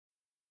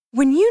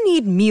When you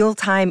need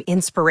mealtime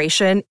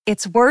inspiration,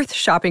 it's worth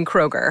shopping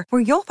Kroger,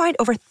 where you'll find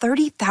over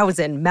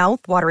 30,000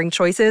 mouth-watering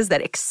choices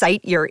that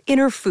excite your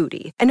inner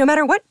foodie. And no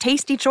matter what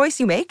tasty choice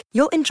you make,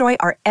 you'll enjoy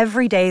our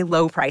everyday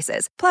low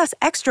prices, plus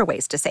extra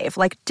ways to save,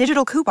 like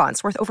digital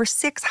coupons worth over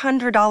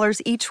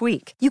 $600 each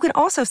week. You can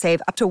also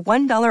save up to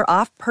 $1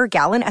 off per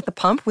gallon at the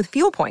pump with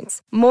fuel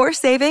points. More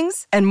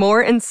savings and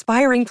more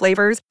inspiring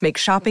flavors make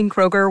shopping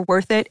Kroger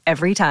worth it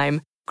every time.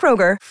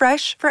 Kroger,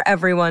 fresh for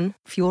everyone.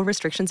 Fuel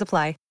restrictions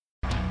apply.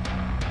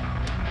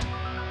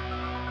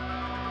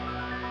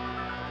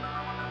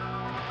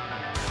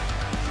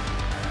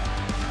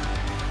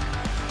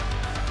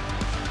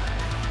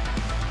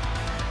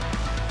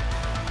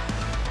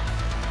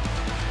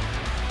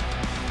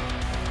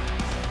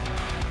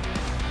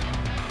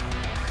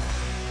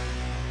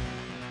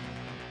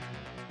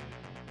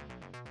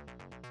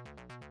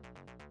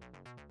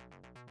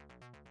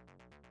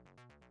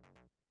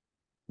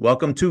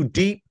 Welcome to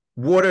Deep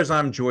Waters.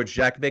 I'm George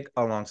Jakovic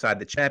alongside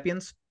the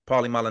champions,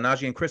 Paulie and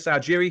Algieri and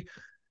Algieri.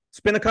 It's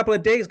been a couple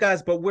of days,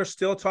 guys, but we're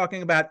still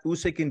talking about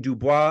Usyk and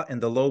Dubois and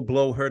the low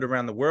blow heard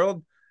around the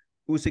world.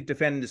 Usyk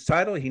defended his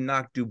title. He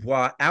knocked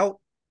Dubois out,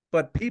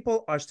 but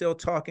people are still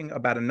talking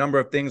about a number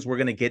of things. We're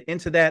going to get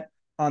into that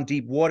on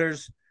Deep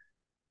Waters.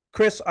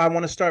 Chris, I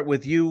want to start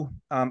with you.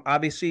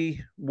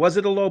 Obviously, was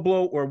it a low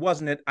blow or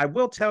wasn't it? I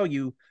will tell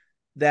you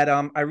that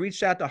I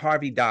reached out to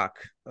Harvey Dock,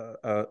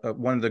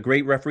 one of the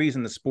great referees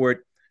in the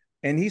sport,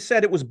 and he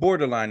said it was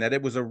borderline, that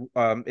it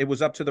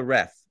was up to the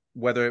ref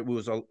whether it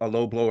was a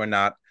low blow or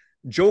not.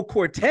 Joe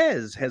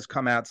Cortez has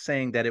come out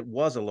saying that it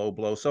was a low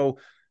blow. So a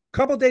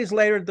couple days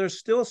later, there's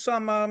still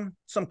some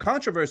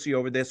controversy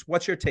over this.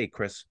 What's your take,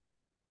 Chris?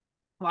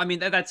 Well, I mean,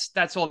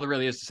 that's all there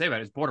really is to say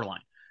about it. It's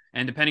borderline.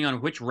 And depending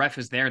on which ref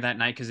is there that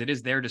night, because it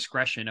is their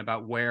discretion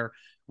about where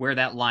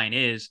that line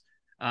is.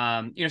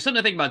 Something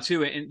to think about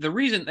too. And the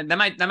reason that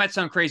might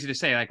sound crazy to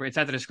say, like it's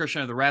at the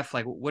discretion of the ref.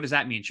 Like, what does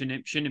that mean?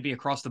 Shouldn't it be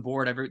across the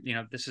board?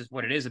 This is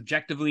what it is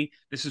objectively.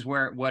 This is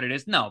what it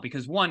is. No,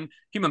 because one,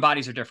 human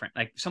bodies are different.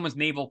 Like someone's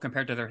navel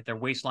compared to their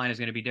waistline is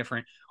going to be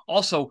different.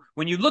 Also,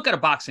 when you look at a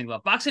boxing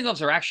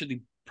gloves are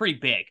actually pretty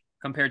big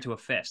compared to a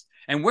fist,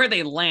 and where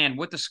they land,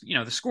 what the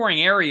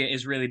scoring area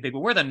is really big, but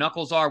where the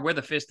knuckles are, where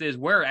the fist is,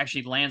 where it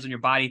actually lands on your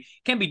body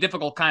can be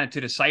difficult kind of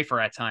to decipher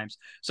at times.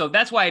 So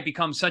that's why it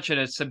becomes such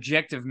a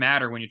subjective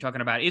matter when you're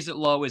talking about, is it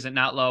low, is it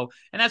not low?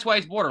 And that's why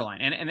it's borderline,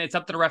 and it's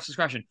up to the ref's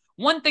discretion.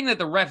 One thing that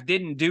the ref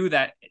didn't do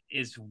that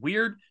is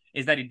weird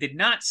is that he did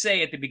not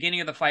say at the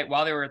beginning of the fight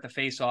while they were at the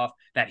face-off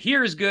that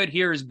here is good,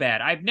 here is bad.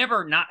 I've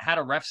never not had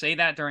a ref say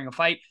that during a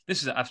fight.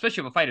 This is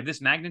especially of a fight of this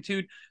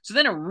magnitude. So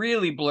then it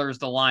really blurs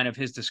the line of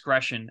his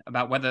discretion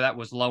about whether that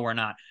was low or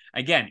not.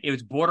 Again, it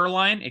was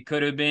borderline. It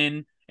could have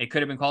been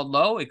called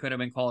low. It could have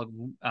been called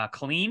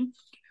clean.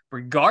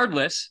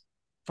 Regardless,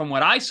 from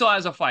what I saw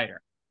as a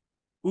fighter,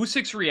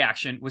 Usyk's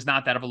reaction was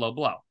not that of a low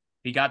blow.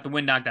 He got the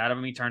wind knocked out of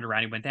him. He turned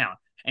around. He went down.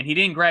 And he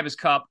didn't grab his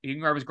cup. He didn't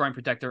grab his groin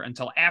protector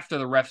until after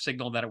the ref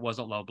signaled that it was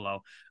a low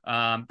blow.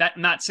 That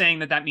not saying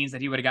that means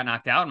that he would have got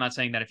knocked out. I'm not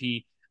saying that if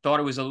he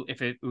thought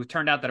if it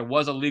turned out that it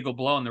was a legal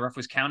blow and the ref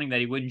was counting, that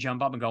he wouldn't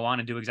jump up and go on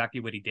and do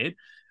exactly what he did.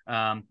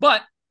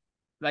 But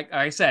like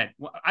I said,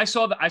 I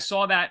saw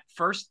that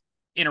first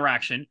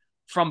interaction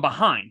from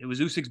behind. It was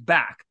Usyk's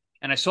back,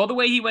 and I saw the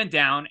way he went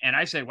down, and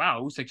I said,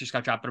 "Wow, Usyk just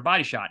got dropped with a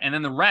body shot." And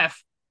then the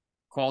ref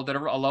called it a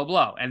low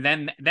blow, and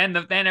then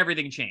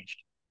everything changed.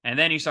 And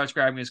then he starts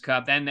grabbing his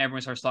cup. Then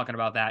everyone starts talking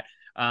about that.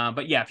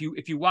 But yeah,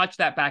 if you watch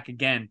that back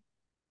again,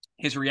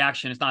 his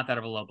reaction is not that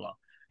of a low blow.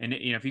 And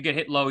if you get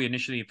hit low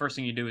initially, the first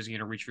thing you do is you're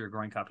going to reach for your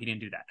groin cup. He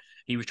didn't do that.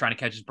 He was trying to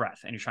catch his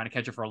breath, and he was trying to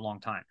catch it for a long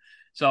time.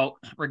 So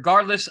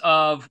regardless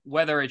of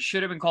whether it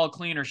should have been called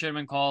clean or should have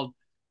been called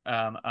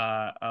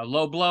a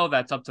low blow,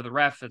 that's up to the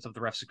ref. That's up to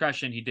the ref's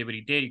discretion. He did what he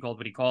did. He called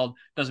what he called.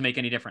 Doesn't make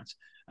any difference.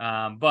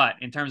 But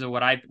in terms of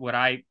what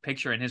I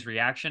picture in his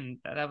reaction,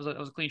 that was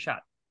a clean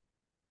shot.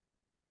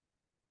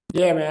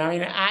 Yeah, man.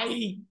 I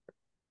mean,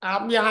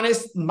 I'll be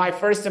honest. My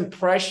first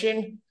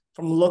impression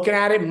from looking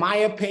at it, my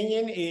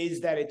opinion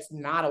is that it's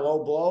not a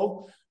low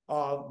blow.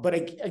 But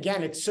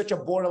again, it's such a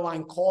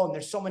borderline call, and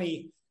there's so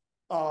many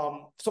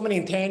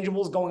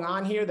intangibles going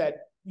on here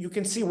that you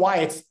can see why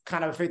it's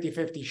kind of a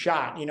 50-50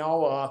 shot.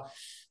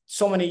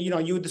 So many,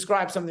 you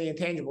describe some of the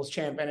intangibles,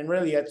 champ, and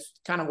really that's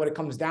kind of what it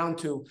comes down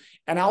to.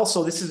 And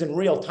also, this is in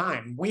real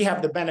time. We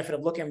have the benefit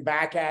of looking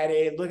back at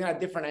it, looking at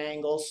different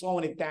angles,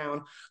 slowing it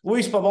down.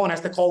 Luis Pavone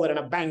has to call it in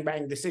a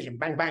bang decision,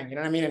 bang, you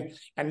know what I mean?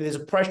 And there's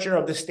a pressure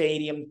of the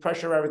stadium,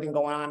 pressure of everything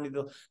going on.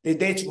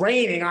 It's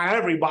raining on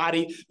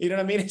everybody, you know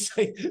what I mean? It's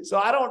like, so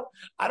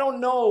I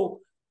don't know,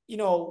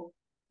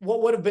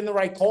 what would have been the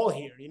right call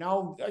here?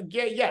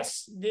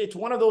 Yes, it's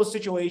one of those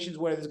situations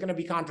where there's going to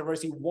be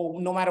controversy,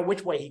 no matter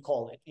which way he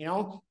called it,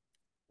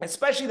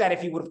 especially that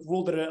if he would have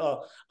ruled it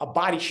a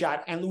body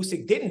shot and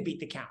Usyk didn't beat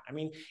the count. I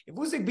mean, if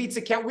Usyk beats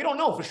the count, we don't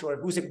know for sure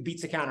if Usyk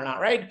beats the count or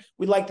not, right?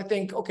 We'd like to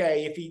think,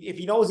 okay, if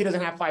he knows he doesn't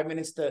have 5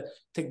 minutes to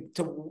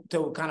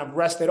kind of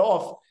rest it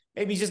off,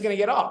 maybe he's just going to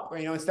get up,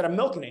 instead of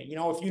milking it.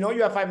 If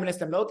you have 5 minutes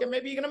to milk it,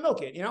 maybe you're going to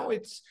milk it.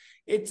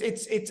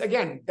 It's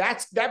again,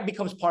 that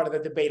becomes part of the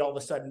debate all of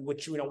a sudden,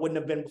 which, wouldn't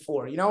have been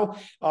before.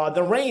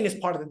 The rain is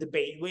part of the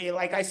debate.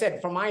 Like I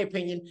said, from my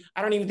opinion,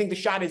 I don't even think the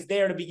shot is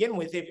there to begin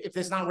with if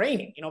it's not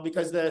raining,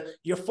 because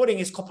your footing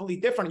is completely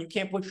different. You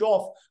can't push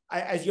off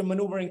as you're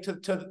maneuvering to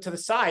the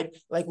side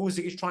like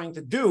Usyk is trying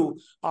to do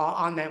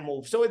on that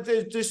move. So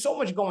there's so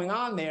much going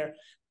on there.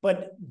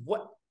 But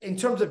in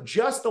terms of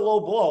just the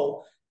low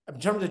blow, in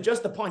terms of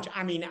just the punch,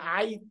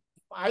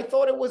 I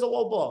thought it was a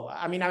low blow.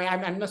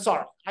 I'm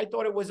sorry. I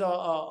thought it was a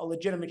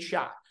legitimate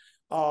shot.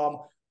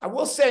 I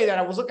will say that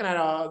I was looking at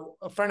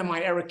a friend of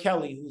mine, Eric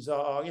Kelly, who's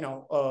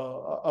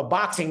a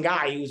boxing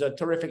guy. He was a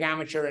terrific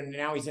amateur, and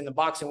now he's in the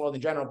boxing world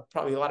in general.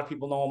 Probably a lot of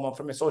people know him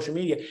from his social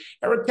media.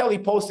 Eric Kelly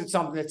posted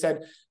something that said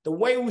the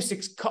way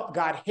Usyk's cup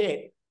got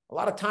hit, a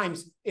lot of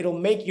times it'll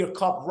make your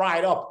cup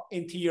ride up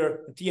into your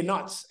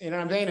nuts. You know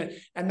what I'm saying?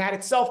 And that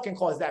itself can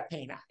cause that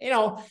pain.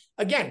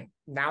 Again,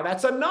 now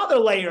that's another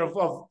layer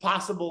of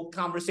possible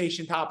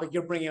conversation topic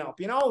you're bringing up,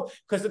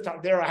 because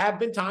there have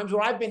been times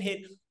where I've been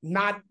hit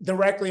not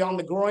directly on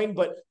the groin,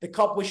 but the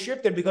cup was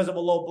shifted because of a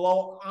low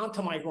blow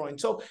onto my groin.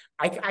 So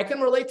I can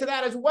relate to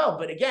that as well.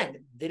 But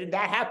again, did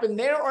that happen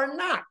there or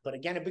not? But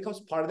again, it becomes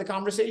part of the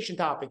conversation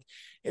topic.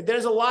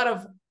 There's a lot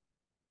of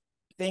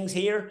things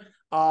here.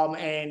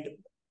 And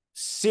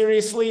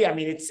seriously,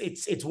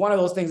 it's one of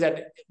those things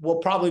that will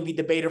probably be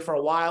debated for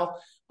a while.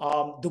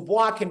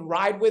 Dubois can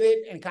ride with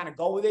it and kind of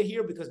go with it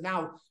here, because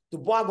now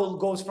Dubois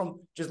goes from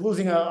just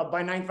losing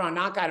by 9th round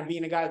knockout and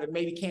being a guy that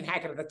maybe can't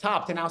hack it at the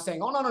top to now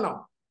saying, oh,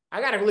 no. I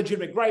got a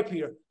legitimate gripe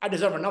here. I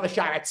deserve another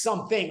shot at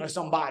something or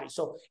somebody.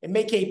 So it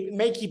may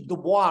keep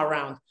Dubois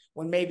around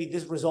when maybe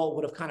this result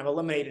would have kind of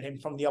eliminated him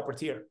from the upper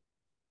tier.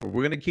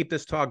 We're going to keep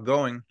this talk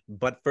going,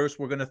 but first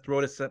we're going to throw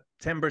to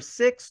September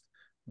 6th.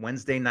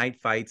 Wednesday Night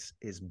Fights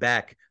is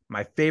back.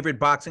 My favorite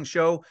boxing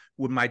show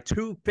with my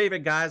two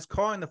favorite guys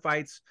calling the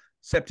fights.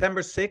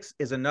 September 6th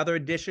is another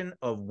edition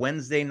of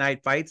Wednesday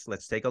Night Fights.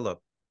 Let's take a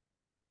look.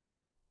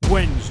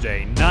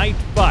 Wednesday Night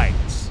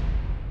Fights.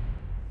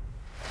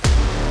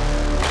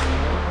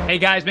 Hey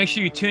guys, make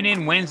sure you tune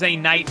in Wednesday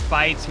Night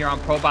Fights here on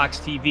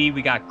ProBox TV.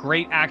 We got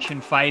great action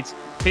fights,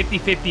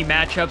 50-50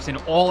 matchups, and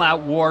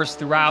all-out wars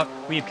throughout.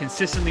 We have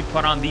consistently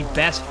put on the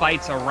best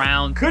fights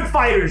around. Good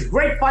fighters,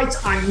 great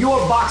fights on your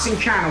boxing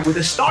channel with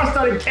a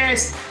star-studded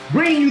cast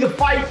bringing you the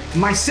fight.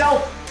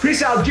 Myself,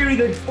 Chris Algieri,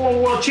 the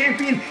former world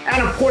champion,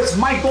 and of course,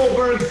 Mike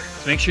Goldberg.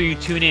 So make sure you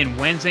tune in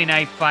Wednesday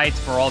Night Fights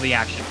for all the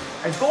action.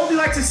 As Goldie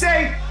likes to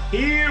say,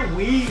 here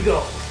we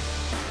go.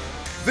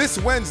 This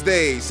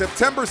Wednesday,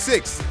 September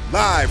 6th,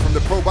 live from the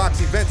ProBox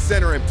Event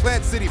Center in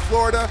Plant City,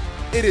 Florida,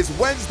 it is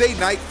Wednesday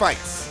Night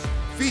Fights,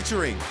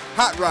 featuring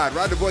Hot Rod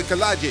Radovoy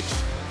Kalajic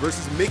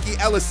versus Mickey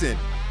Ellison.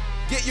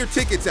 Get your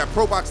tickets at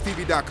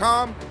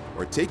ProBoxTV.com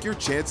or take your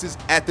chances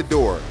at the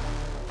door.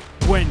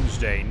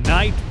 Wednesday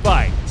Night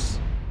Fights.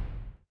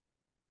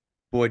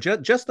 Boy,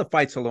 just the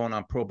fights alone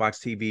on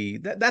ProBox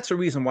TV, that's a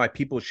reason why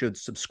people should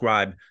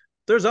subscribe.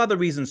 There's other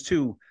reasons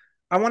too.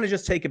 I want to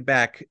just take it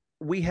back.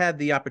 We had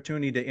the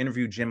opportunity to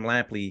interview Jim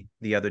Lampley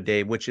the other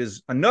day, which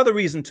is another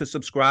reason to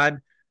subscribe.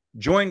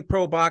 Join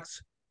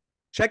ProBox.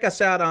 Check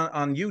us out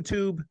on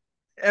YouTube,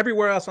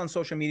 everywhere else on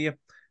social media.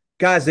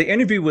 Guys, the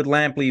interview with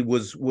Lampley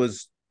was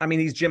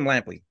he's Jim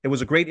Lampley. It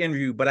was a great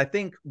interview, but I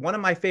think one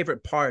of my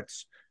favorite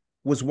parts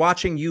was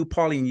watching you,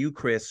 Paulie, and you,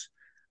 Chris.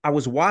 I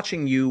was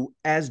watching you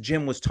as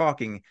Jim was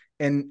talking,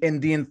 and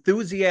the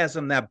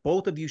enthusiasm that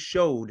both of you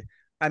showed.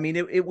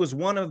 It was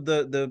one of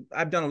the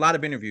I've done a lot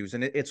of interviews,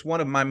 and it's one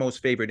of my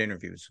most favorite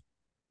interviews.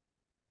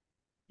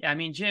 Yeah,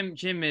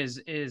 Jim is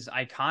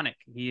iconic.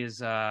 He is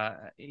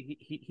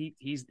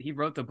he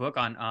wrote the book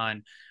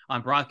on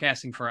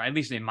broadcasting for, at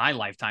least in my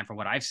lifetime, from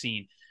what I've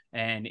seen,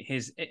 and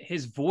his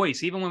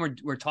voice, even when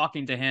we're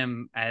talking to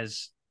him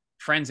as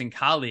friends and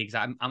colleagues,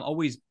 I'm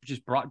always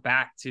just brought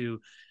back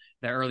to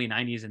the early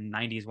 90s and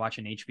 90s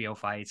watching HBO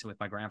fights with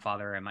my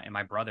grandfather and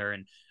my brother.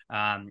 And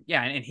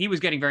and he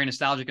was getting very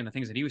nostalgic in the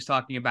things that he was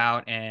talking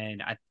about.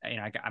 And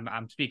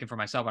I'm speaking for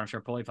myself, but I'm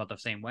sure Paulie felt the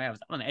same way. I was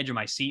on the edge of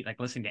my seat, like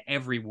listening to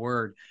every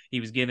word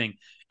he was giving,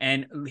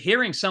 and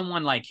hearing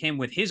someone like him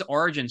with his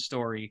origin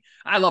story.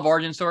 I love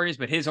origin stories,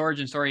 but his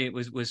origin story, it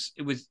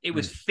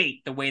was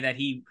fate, the way that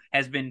he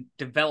has been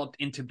developed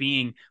into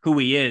being who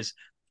he is.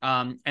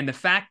 And the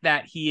fact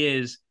that he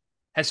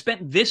has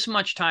spent this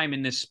much time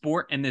in this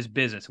sport and this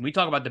business. And we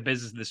talk about the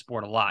business of this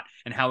sport a lot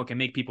and how it can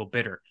make people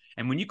bitter.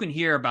 And when you can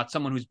hear about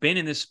someone who's been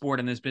in this sport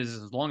and this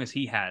business as long as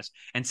he has,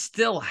 and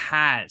still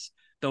has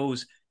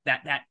those,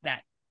 that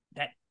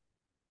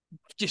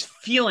just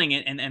feeling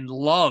it and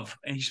love.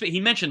 And he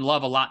mentioned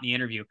love a lot in the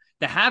interview.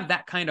 To have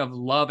that kind of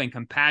love and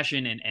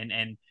compassion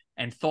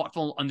and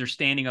thoughtful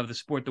understanding of the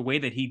sport the way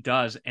that he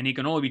does, and he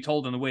can only be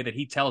told in the way that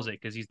he tells it,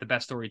 because he's the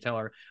best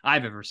storyteller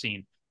I've ever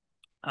seen.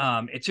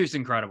 It's just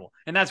incredible.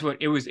 And that's what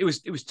it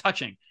was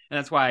touching. And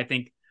that's why I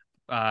think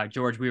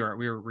George, we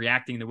were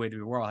reacting the way that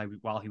we were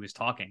while he was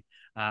talking.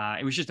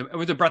 It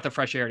was a breath of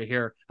fresh air to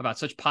hear about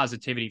such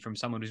positivity from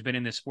someone who's been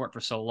in this sport for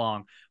so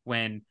long.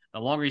 When the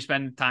longer you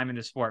spend time in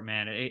the sport,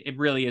 man, it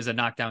really is a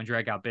knockdown,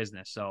 drag out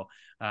business. So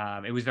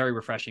it was very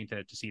refreshing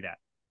to see that.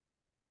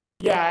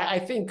 Yeah, I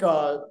think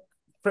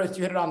Chris,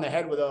 you hit it on the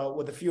head with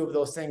a few of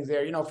those things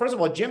there. First of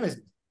all, Jim is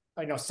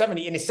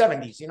 70 in his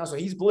 70s, so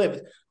he's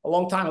lived a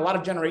long time, a lot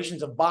of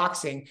generations of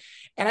boxing.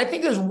 And I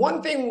think there's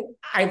one thing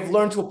I've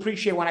learned to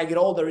appreciate when I get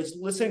older is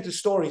listening to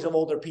stories of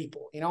older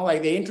people.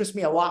 Like they interest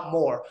me a lot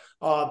more.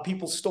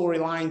 People's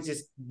storylines,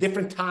 just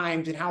different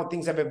times and how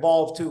things have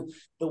evolved to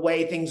the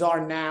way things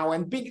are now.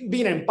 And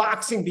being in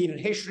boxing, being in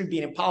history,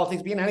 being in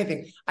politics, being in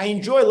anything, I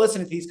enjoy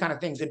listening to these kind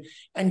of things.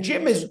 And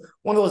Jim is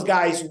one of those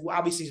guys who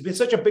obviously has been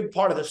such a big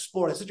part of the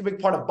sport and such a big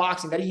part of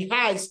boxing that he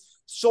has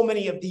so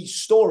many of these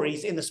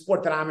stories in the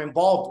sport that I'm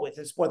involved with,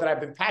 the sport that I've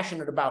been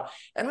passionate about.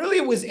 And really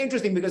it was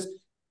interesting because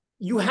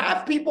you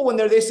have people when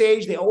they're this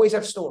age, they always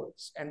have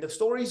stories. And the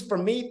stories for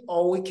me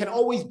can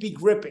always be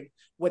gripping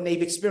when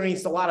they've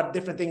experienced a lot of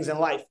different things in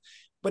life.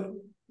 But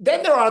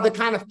then there are the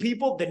kind of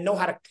people that know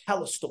how to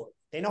tell a story.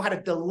 They know how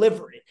to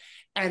deliver it.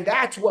 And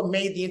that's what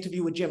made the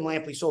interview with Jim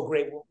Lampley so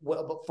great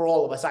for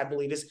all of us, I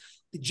believe, is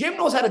Jim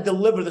knows how to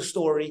deliver the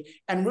story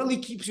and really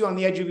keeps you on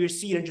the edge of your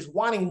seat and just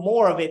wanting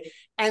more of it.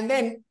 And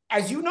then,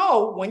 as you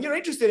know, when you're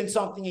interested in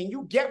something and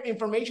you get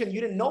information you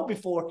didn't know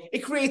before, it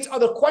creates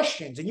other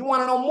questions and you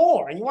want to know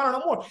more and you want to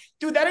know more.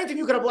 Dude, that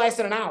interview could have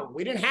lasted an hour.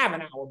 We didn't have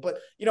an hour, but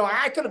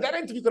that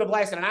interview could have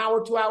lasted an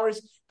hour, 2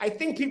 hours. I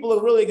think people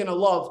are really going to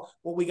love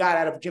what we got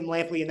out of Jim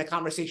Lampley and the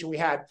conversation we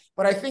had.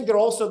 But I think they're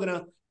also going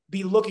to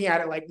be looking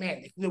at it like,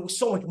 man, there was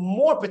so much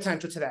more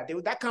potential to that.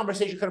 That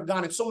conversation could have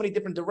gone in so many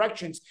different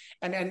directions,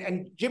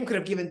 and Jim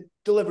could have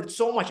delivered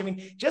so much. I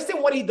mean, just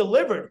in what he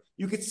delivered,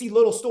 you could see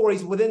little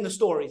stories within the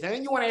stories, and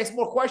then you want to ask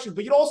more questions,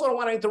 but you also don't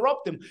want to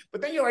interrupt him. But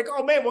then you're like,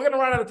 oh man, we're going to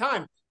run out of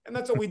time, and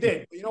that's what we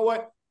did. But you know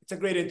what? It's a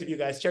great interview,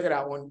 guys. Check it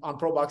out on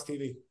ProBox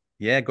TV.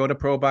 Yeah, go to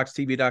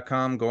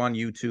ProBoxTV.com. Go on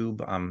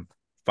YouTube.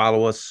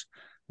 Follow us,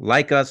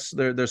 like us.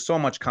 There's so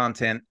much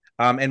content.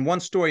 And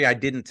one story I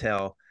didn't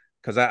tell,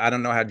 because I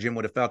don't know how Jim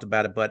would have felt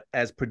about it, but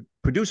as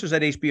producers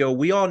at HBO,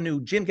 we all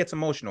knew Jim gets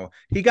emotional.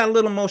 He got a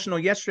little emotional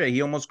yesterday.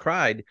 He almost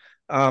cried.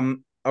 A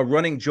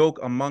running joke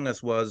among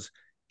us was,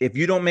 if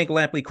you don't make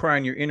Lampley cry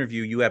in your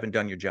interview, you haven't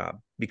done your job,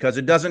 because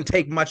it doesn't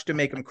take much to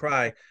make him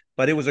cry.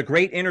 But it was a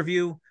great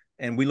interview,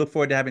 and we look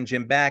forward to having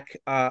Jim back.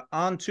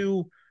 On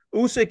to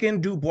Usyk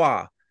and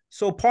Dubois.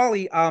 So,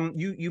 Paulie,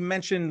 you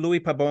mentioned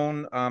Louis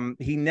Pabon.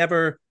 He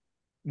never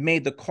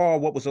made the call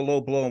what was a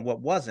low blow and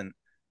what wasn't.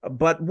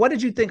 But what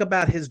did you think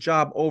about his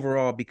job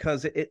overall?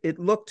 Because it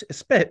looked,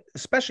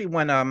 especially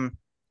when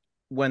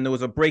there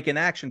was a break in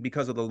action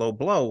because of the low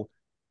blow,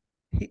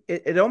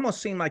 it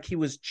almost seemed like he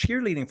was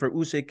cheerleading for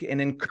Usyk and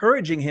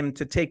encouraging him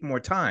to take more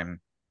time.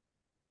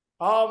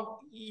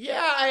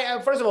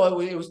 First of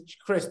all, it was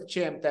Chris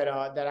Champ that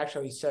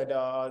actually said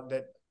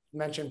that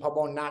mentioned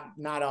Pabon not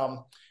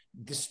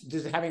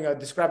having a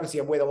discrepancy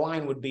of where the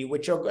line would be,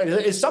 which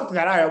is something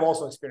that I have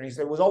also experienced.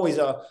 There was always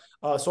a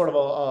sort of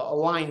a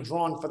line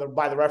drawn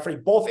by the referee,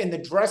 both in the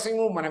dressing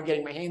room when I'm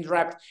getting my hands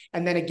wrapped,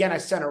 and then again I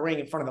center ring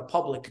in front of the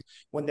public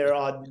when they're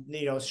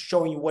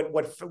showing you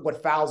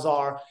what fouls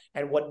are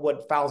and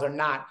what fouls are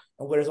not,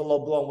 and where's a low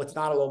blow and what's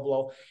not a low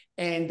blow.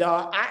 And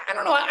I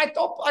don't know.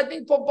 I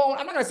think Pabon,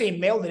 I'm not gonna say he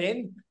mailed it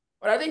in,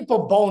 but I think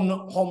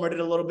Pabon homered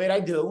it a little bit. I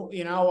do.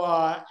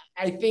 I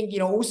think,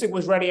 Usyk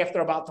was ready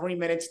after about 3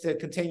 minutes to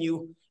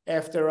continue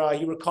after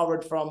he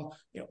recovered from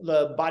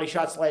the body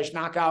shot /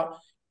 knockout.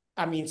 /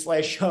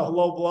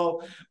 low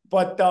blow.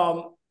 But,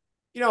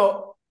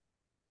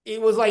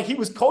 it was like he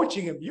was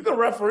coaching him. You can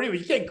referee, but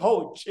you can't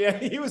coach. Yeah,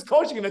 he was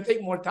coaching him to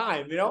take more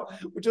time,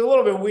 which is a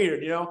little bit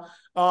weird,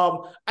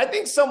 I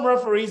think some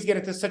referees get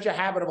into such a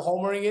habit of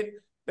homering it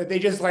that they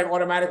just like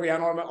automatically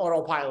on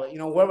autopilot,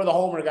 whoever the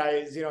homer guy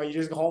is, you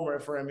just homer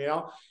it for him,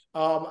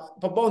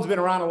 Pabon's been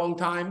around a long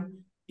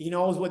time. He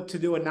knows what to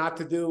do and not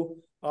to do.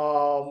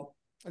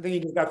 I think he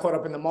just got caught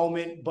up in the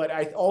moment, but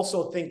I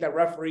also think that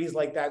referees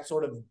like that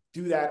sort of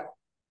do that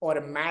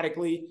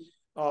automatically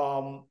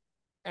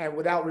and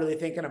without really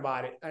thinking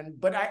about it.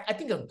 But I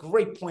think a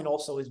great point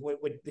also is what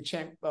the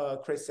champ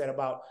Chris said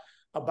about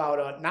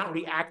not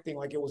reacting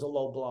like it was a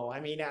low blow.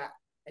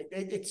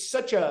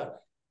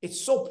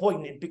 It's so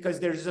poignant because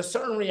there's a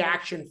certain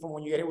reaction from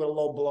when you get hit with a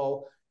low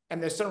blow, and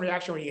there's a certain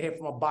reaction when you get hit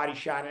from a body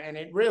shot. And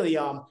it really,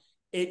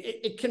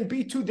 it can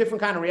be two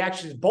different kind of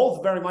reactions,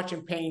 both very much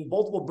in pain,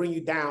 both will bring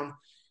you down,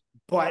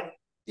 but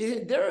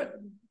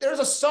there's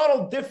a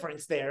subtle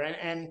difference there.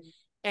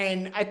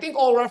 And I think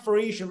all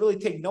referees should really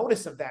take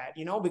notice of that,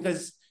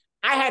 because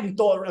I hadn't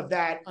thought of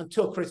that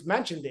until Chris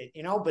mentioned it,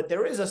 but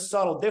there is a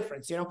subtle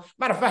difference,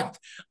 Matter of fact,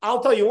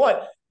 I'll tell you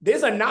what,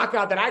 there's a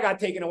knockout that I got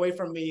taken away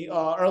from me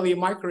early in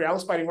my career. I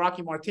was fighting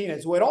Rocky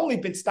Martinez, who had only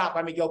been stopped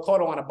by Miguel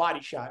Cotto on a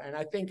body shot. And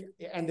I think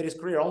he ended his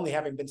career only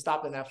having been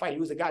stopped in that fight. He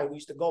was a guy who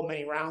used to go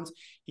many rounds.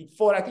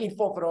 I think he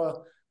fought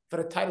for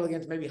the title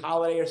against maybe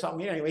Holiday or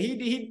something. Anyway,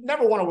 he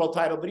never won a world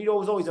title, but he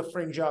was always a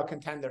fringe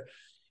contender.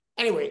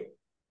 Anyway,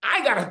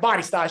 I got a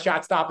body style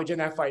shot stoppage in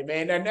that fight,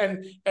 man.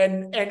 And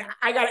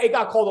it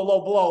got called a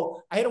low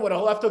blow. I hit him with a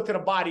left hook to the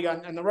body,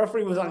 and the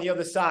referee was on the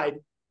other side.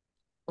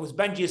 It was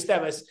Benji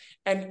Esteves.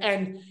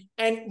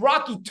 And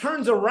Rocky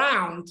turns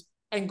around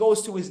and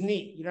goes to his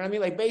knee. You know what I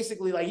mean? Like,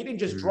 basically, like, he didn't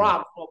just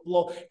drop a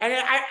blow. And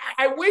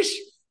I wish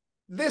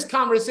this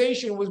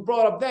conversation was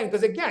brought up then,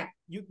 because again,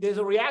 there's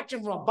a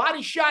reaction from a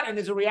body shot and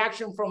there's a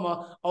reaction from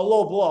a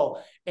low blow.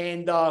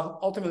 And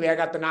ultimately, I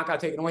got the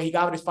knockout taken away. He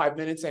got it his 5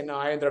 minutes, and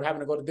I ended up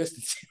having to go to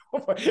distance.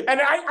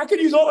 And I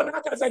could use all the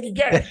knockouts I could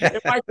get in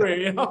my career,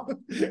 you know?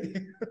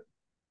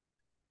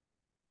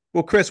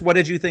 Well, Chris, what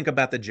did you think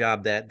about the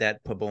job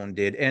that Pabon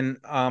did? And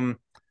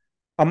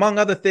among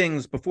other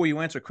things, before you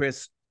answer,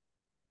 Chris,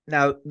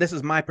 now this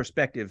is my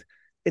perspective.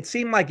 It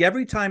seemed like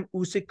every time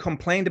Usyk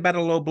complained about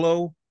a low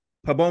blow,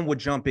 Pabon would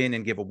jump in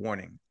and give a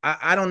warning.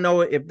 I don't know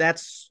if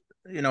that's,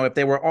 if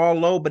they were all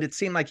low, but it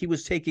seemed like he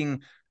was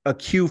taking a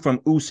cue from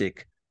Usyk.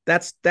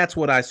 That's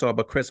what I saw.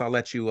 But Chris, I'll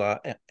let you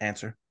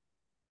answer.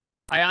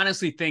 I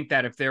honestly think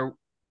that if there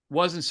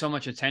wasn't so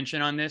much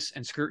attention on this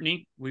and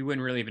scrutiny, we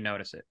wouldn't really even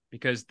notice it,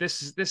 because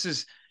this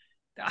is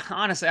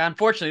honestly,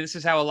 unfortunately, this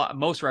is how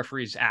most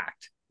referees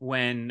act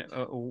when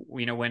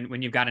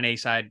you've got an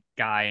A-side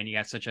guy and you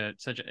got such a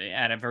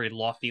at a very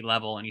lofty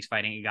level, and he's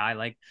fighting a guy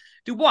like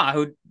Dubois,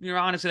 who,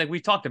 honestly, like we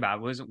talked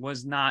about,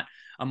 was not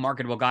a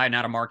marketable guy,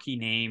 not a marquee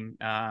name.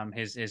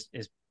 His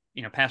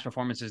past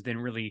performances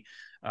didn't really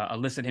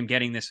elicit him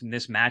getting this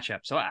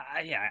matchup. So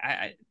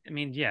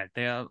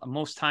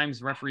most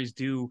times referees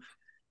do,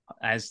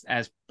 as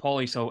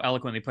Paulie so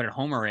eloquently put it,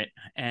 homer it.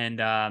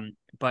 And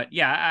but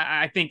yeah,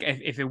 I think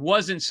if it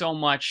wasn't so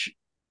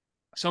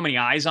many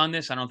eyes on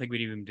this, I don't think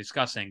we'd even be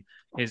discussing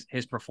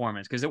his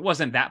performance, because it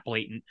wasn't that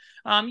blatant.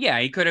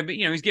 He could have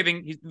been, he's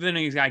giving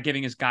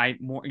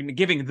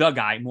the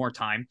guy more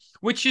time,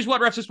 which is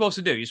what refs are supposed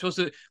to do. You're supposed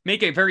to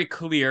make it very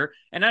clear.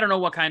 And I don't know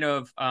what kind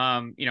of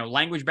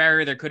language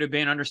barrier there could have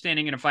been,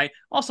 understanding in a fight.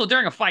 Also,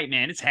 during a fight,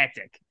 man, it's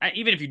hectic.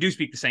 Even if you do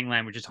speak the same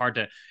language, it's hard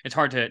to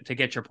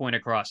get your point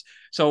across.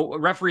 So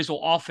referees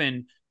will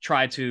often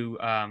try to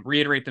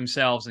reiterate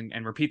themselves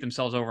and repeat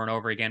themselves over and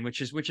over again,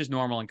 which is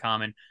normal and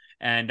common.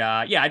 And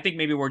I think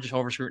maybe we're just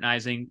over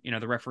scrutinizing,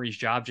 the referee's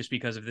job just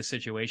because of this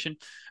situation.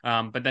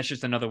 But that's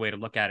just another way to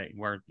look at it,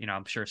 where,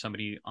 I'm sure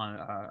somebody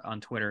on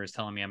Twitter is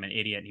telling me I'm an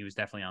idiot, and he was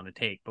definitely on the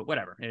take, but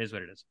whatever, it is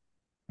what it is.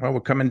 Well, we're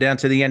coming down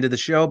to the end of the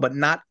show, but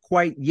not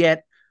quite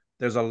yet.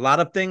 There's a lot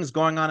of things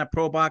going on at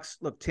ProBox.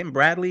 Look, Tim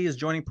Bradley is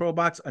joining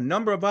ProBox. A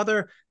number of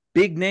other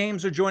big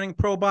names are joining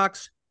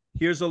ProBox.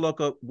 Here's a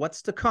look at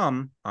what's to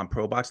come on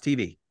ProBox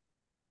TV.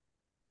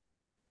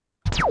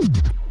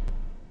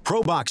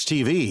 ProBox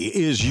TV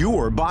is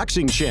your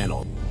boxing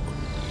channel.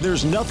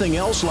 There's nothing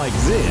else like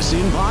this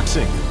in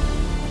boxing.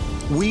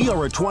 We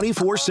are a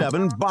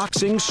 24/7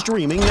 boxing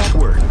streaming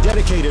network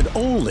dedicated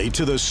only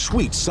to the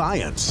sweet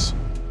science.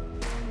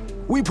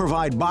 We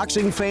provide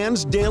boxing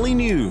fans daily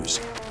news,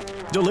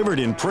 delivered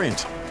in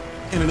print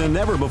and in a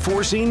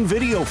never-before-seen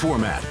video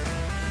format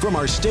from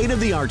our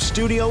state-of-the-art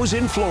studios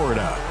in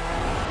Florida.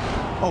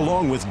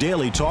 Along with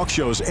daily talk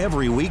shows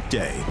every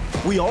weekday,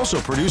 we also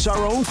produce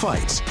our own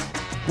fights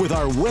with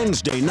our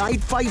Wednesday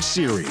Night Fight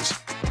series,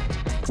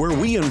 where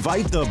we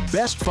invite the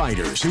best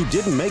fighters who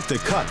didn't make the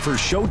cut for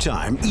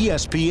Showtime,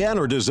 ESPN,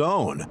 or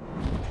DAZN,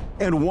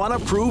 and want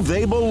to prove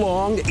they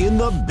belong in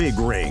the big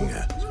ring.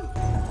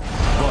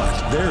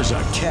 But there's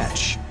a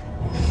catch.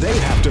 They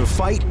have to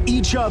fight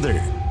each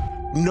other.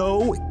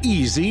 No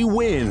easy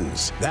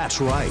wins.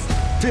 That's right,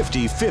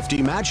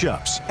 50-50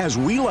 matchups, as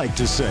we like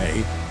to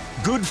say.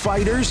 Good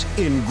fighters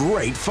in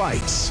great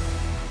fights.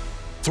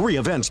 3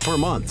 events per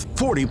month,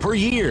 40 per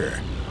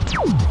year.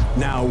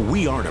 Now,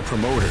 we aren't a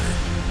promoter.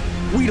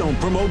 We don't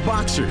promote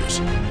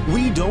boxers.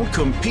 We don't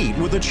compete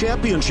with the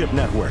championship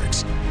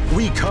networks.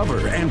 We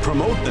cover and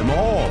promote them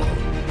all.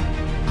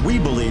 We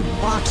believe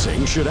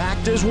boxing should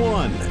act as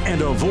one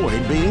and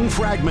avoid being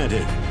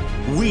fragmented.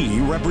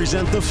 We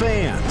represent the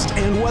fans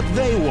and what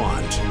they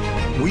want.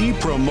 We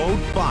promote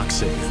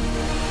boxing.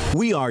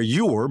 We are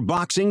your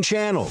boxing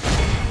channel.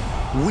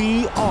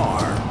 We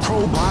are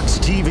ProBox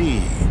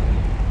TV.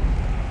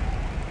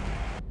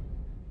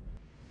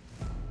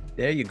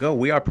 There you go.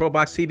 We are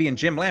ProBox TV, and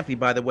Jim Lampley,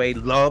 by the way,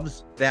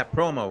 loves that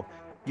promo.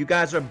 You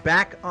guys are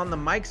back on the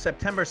mic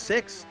September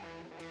 6th.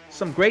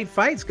 Some great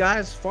fights,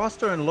 guys.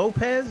 Foster and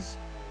Lopez.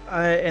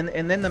 And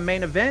then the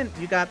main event,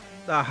 you got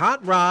the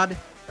Hot Rod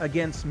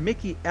against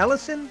Mickey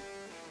Ellison.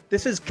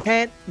 This is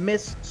can't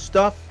miss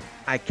stuff.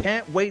 I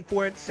can't wait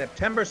for it.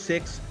 September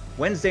 6th,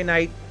 Wednesday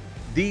night.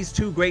 These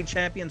two great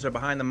champions are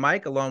behind the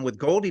mic, along with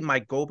Goldie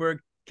Mike Goldberg.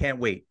 Can't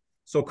wait.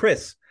 So,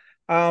 Chris,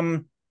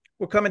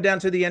 we're coming down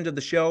to the end of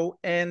the show,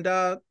 and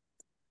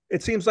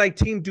it seems like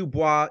Team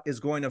Dubois is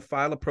going to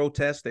file a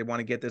protest. They want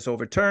to get this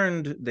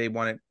overturned. They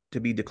want it to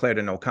be declared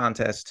a no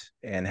contest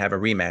and have a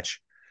rematch.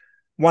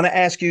 Want to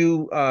ask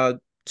you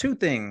two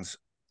things.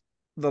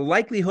 The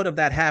likelihood of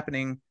that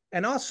happening,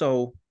 and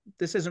also,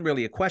 this isn't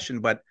really a question,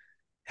 but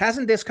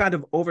hasn't this kind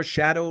of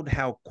overshadowed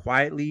how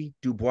quietly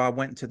Dubois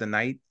went into the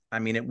night? I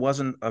mean, it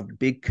wasn't a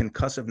big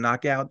concussive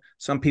knockout.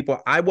 Some people,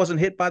 I wasn't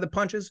hit by the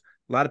punches.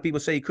 A lot of people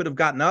say he could have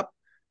gotten up,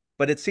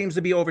 but it seems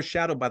to be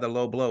overshadowed by the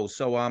low blows.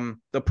 So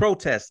the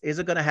protest, is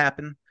it going to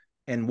happen?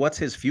 And what's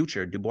his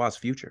future, Dubois'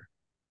 future?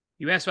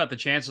 You asked about the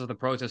chances of the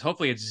protest.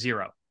 Hopefully it's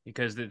zero,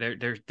 because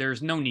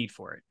there's no need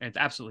for it. It's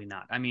absolutely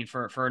not. I mean,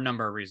 for a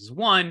number of reasons.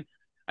 One,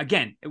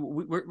 again,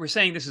 we're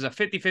saying this is a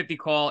 50-50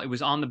 call. It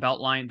was on the belt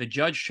line. The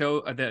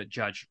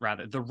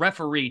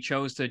referee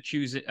chose to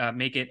choose it,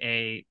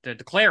 to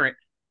declare it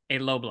a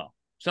low blow.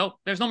 So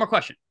there's no more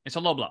question. It's a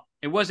low blow.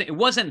 It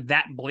wasn't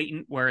that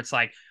blatant where it's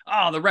like,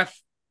 oh, the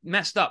ref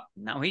messed up.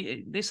 No,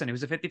 they said it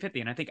was a 50-50.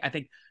 And I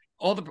think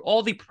all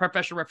the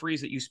professional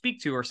referees that you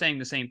speak to are saying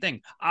the same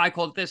thing. I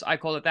called it this, I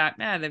called it that.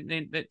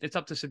 It's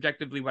up to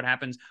subjectively what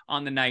happens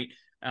on the night.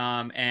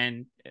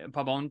 And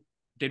Pabon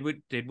did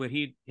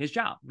his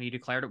job. He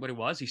declared it what it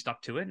was. He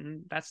stuck to it,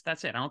 and that's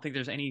it. I don't think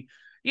there's any.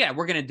 Yeah,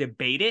 we're going to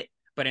debate it,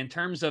 but in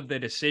terms of the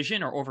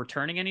decision or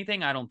overturning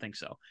anything, I don't think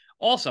so.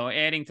 Also,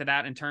 adding to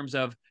that, in terms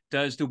of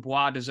does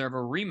Dubois deserve a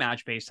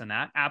rematch based on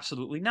that?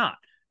 Absolutely not.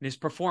 His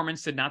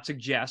performance did not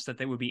suggest that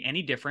they would be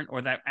any different,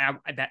 or that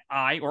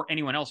I or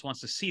anyone else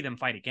wants to see them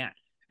fight again.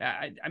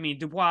 I mean,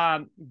 Dubois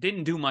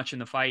didn't do much in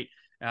the fight.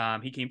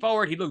 He came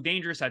forward. He looked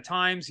dangerous at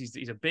times.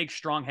 He's a big,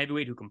 strong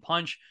heavyweight who can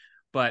punch.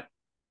 But,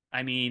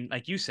 I mean,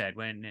 like you said,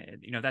 when,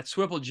 that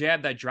swivel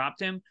jab that dropped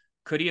him,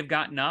 could he have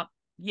gotten up?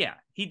 Yeah,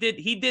 he did.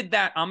 He did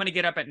that. I'm going to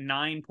get up at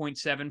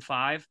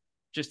 9.75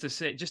 just to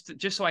say,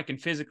 just so I can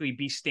physically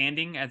be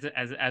standing as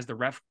the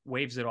ref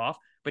waves it off.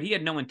 But he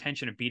had no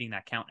intention of beating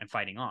that count and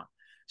fighting on.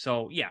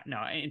 So yeah,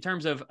 no, in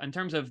terms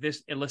of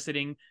this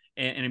eliciting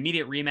an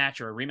immediate rematch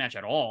or a rematch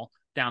at all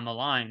down the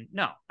line,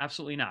 no,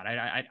 absolutely not.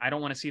 I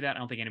don't want to see that. I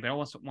don't think anybody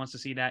wants to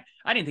see that.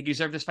 I didn't think he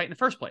deserved this fight in the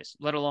first place,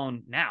 let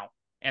alone now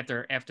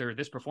after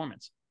this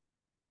performance.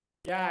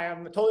 Yeah,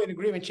 I'm totally in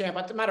agreement, champ.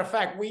 As a matter of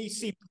fact, we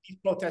see these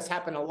protests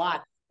happen a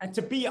lot. And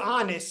to be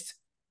honest,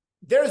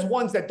 there's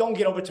ones that don't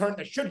get overturned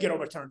that should get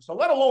overturned. So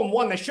let alone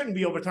one that shouldn't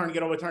be overturned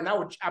get overturned. That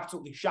would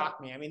absolutely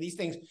shock me. I mean, these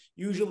things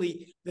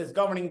usually, there's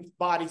governing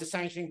bodies, the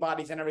sanctioning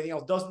bodies, and everything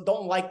else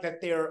don't like that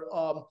their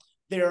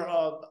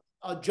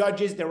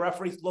judges, their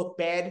referees look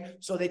bad.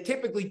 So they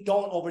typically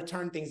don't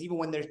overturn things, even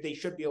when they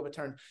should be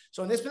overturned.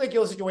 So in this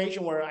particular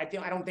situation, where I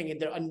don't think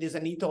there's a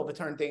need to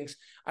overturn things.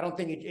 I don't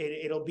think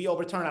it'll be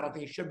overturned. I don't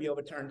think it should be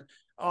overturned.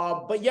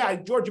 But yeah,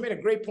 George, you made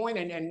a great point,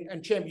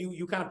 and Champ,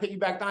 you kind of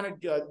piggybacked on it.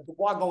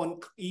 Dubois going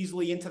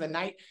easily into the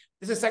night.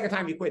 This is the second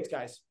time he quits,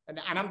 guys, and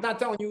I'm not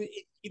telling you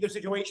either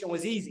situation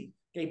was easy.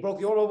 Okay, he broke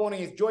the order one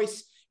against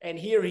Joyce, and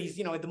here he's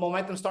the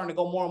momentum's starting to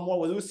go more and more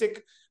with Usyk,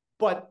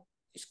 but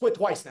he's quit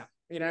twice now.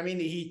 You know what I mean?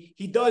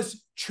 He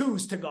does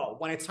choose to go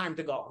when it's time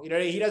to go. He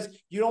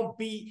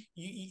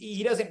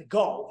doesn't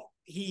go.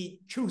 He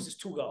chooses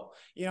to go.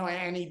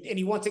 And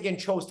he once again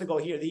chose to go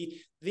here.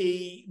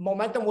 The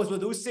momentum was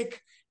with Usyk,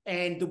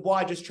 and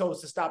Dubois just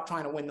chose to stop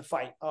trying to win the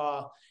fight.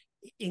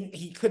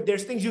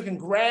 There's things you can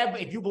grab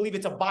if you believe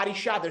it's a body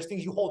shot. There's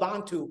things you hold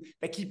on to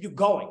that keep you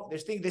going.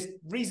 There's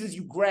reasons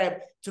you grab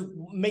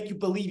to make you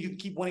believe you can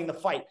keep winning the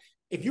fight.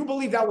 If you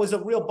believe that was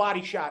a real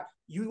body shot,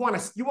 you want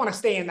to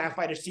stay in that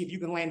fight to see if you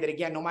can land it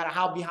again, no matter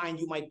how behind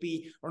you might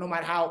be, or no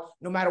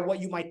matter what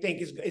you might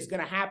think is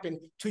going to happen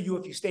to you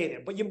if you stay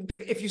there. But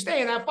if you stay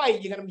in that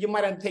fight, you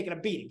might end up taking a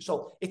beating.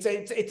 So it's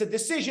a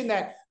decision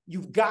that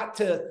you've got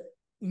to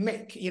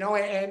make,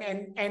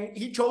 and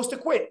he chose to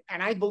quit,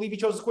 and I believe he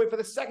chose to quit for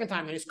the second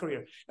time in his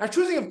career. Now,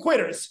 choosing of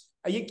quitters,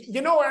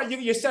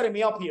 you're setting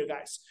me up here,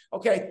 guys.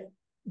 Okay,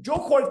 Joe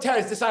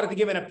Cortez decided to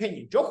give an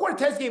opinion. Joe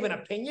Cortez gave an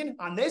opinion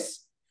on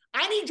this.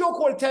 I need Joe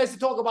Cortez to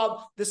talk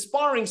about the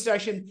sparring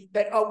session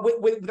that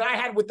that I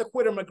had with the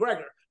quitter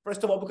McGregor,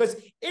 first of all, because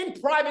in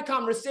private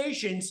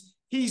conversations,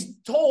 he's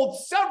told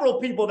several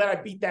people that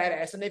I beat that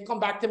ass, and they've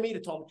come back to me to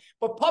tell me.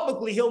 But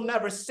publicly, he'll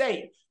never say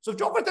it. So if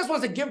Joe Cortez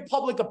wants to give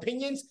public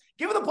opinions,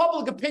 give the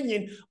public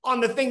opinion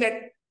on the thing that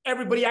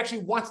everybody actually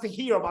wants to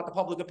hear about the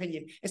public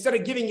opinion, instead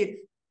of giving it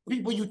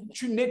people you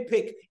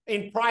nitpick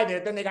in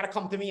private, then they got to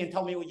come to me and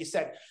tell me what you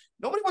said.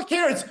 Nobody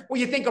cares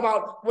what you think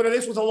about whether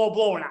this was a low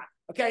blow or not.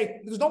 Okay,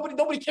 because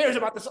nobody cares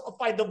about this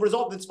fight, the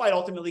result of this fight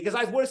ultimately. Because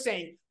as we're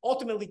saying,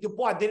 ultimately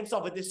Dubois did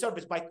himself a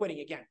disservice by quitting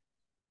again.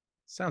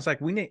 Sounds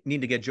like we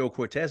need to get Joe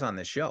Cortez on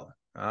this show.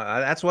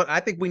 That's what I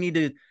think we need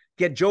to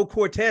get Joe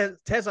Cortez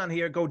on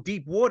here. Go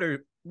deep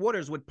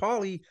waters with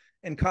Paulie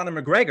and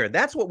Conor McGregor.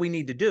 That's what we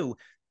need to do.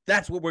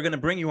 That's what we're going to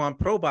bring you on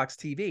ProBox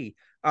TV.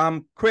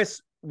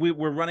 Chris,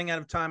 we're running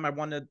out of time. I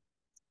want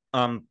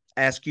to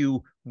ask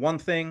you one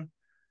thing.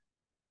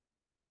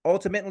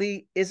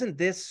 Ultimately, isn't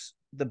this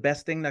the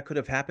best thing that could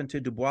have happened to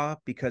Dubois,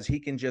 because he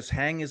can just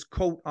hang his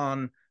coat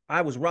on,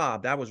 I was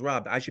robbed,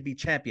 I should be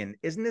champion?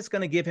 Isn't this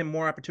going to give him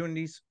more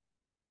opportunities?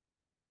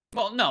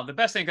 Well, no, the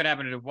best thing that could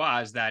happen to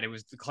Dubois is that it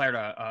was declared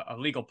a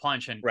legal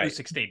punch and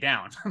Usyk stayed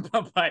down.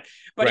 but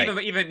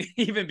right.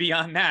 even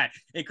beyond that,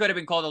 it could have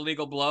been called a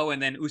legal blow,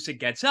 and then Usyk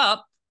gets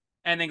up,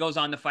 and then goes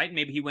on to fight.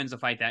 Maybe he wins the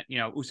fight that,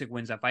 Usyk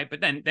wins that fight,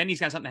 but then he's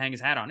got something to hang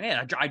his hat on. Hey,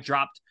 I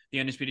dropped the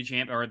undisputed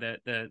champ or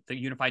the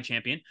unified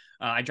champion.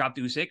 I dropped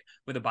Usyk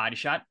with a body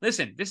shot.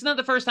 Listen, this is not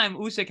the first time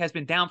Usyk has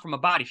been down from a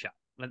body shot.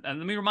 Let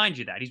me remind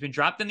you that he's been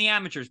dropped in the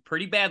amateurs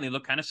pretty badly.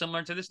 Look kind of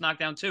similar to this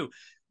knockdown too,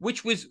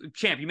 which was,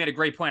 champ, you made a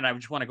great point. I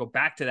just want to go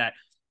back to that.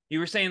 You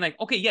were saying like,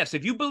 okay, yes,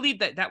 if you believe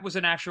that that was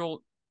an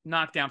actual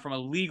knockdown from a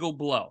legal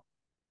blow,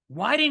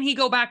 why didn't he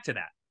go back to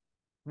that?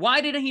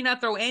 Why did he not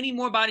throw any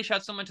more body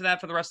shots similar to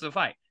that for the rest of the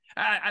fight?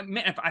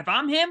 If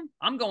I'm him,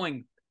 I'm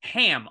going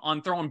ham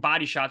on throwing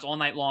body shots all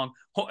night long.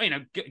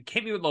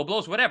 Hit me with low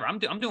blows, whatever. I'm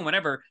doing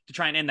whatever to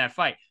try and end that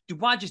fight.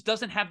 Dubois just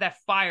doesn't have that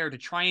fire to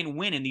try and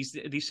win in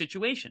these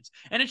situations,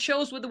 and it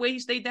shows with the way he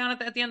stayed down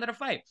at the end of the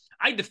fight.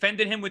 I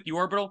defended him with the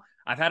orbital.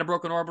 I've had a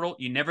broken orbital.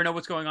 You never know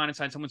what's going on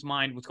inside someone's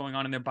mind, what's going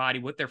on in their body,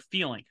 what they're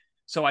feeling.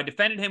 So I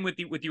defended him with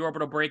the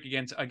orbital break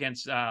against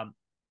the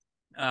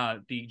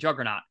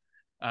Juggernaut.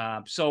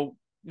 So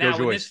now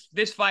in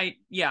this fight,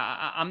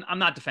 I'm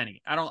not defending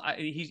it.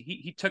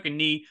 He took a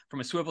knee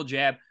from a swivel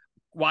jab,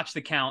 watched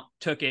the count,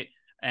 took it,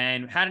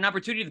 and had an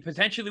opportunity to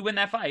potentially win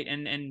that fight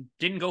and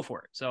didn't go for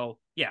it. So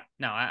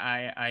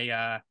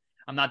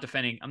I'm not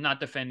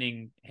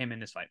defending him in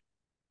this fight.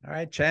 All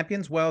right,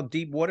 champions. Well,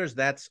 Deep Waters,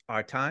 that's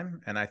our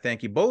time, and I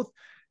thank you both.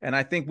 And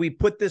I think we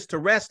put this to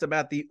rest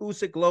about the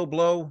Usyk low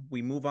blow.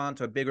 We move on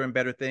to bigger and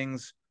better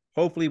things.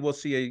 Hopefully, we'll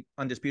see a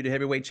undisputed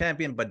heavyweight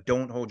champion, but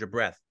don't hold your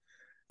breath.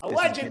 A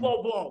legend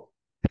low blow.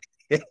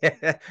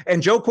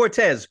 And Joe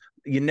Cortez,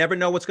 you never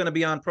know what's going to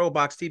be on Pro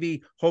Box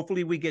TV.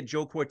 Hopefully we get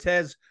Joe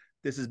Cortez.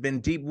 This has been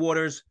Deep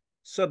Waters.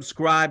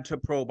 Subscribe to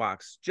Pro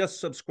Box. Just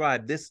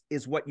subscribe. This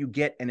is what you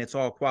get, and it's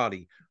all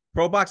quality.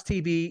 Pro Box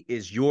TV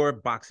is your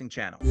boxing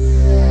channel.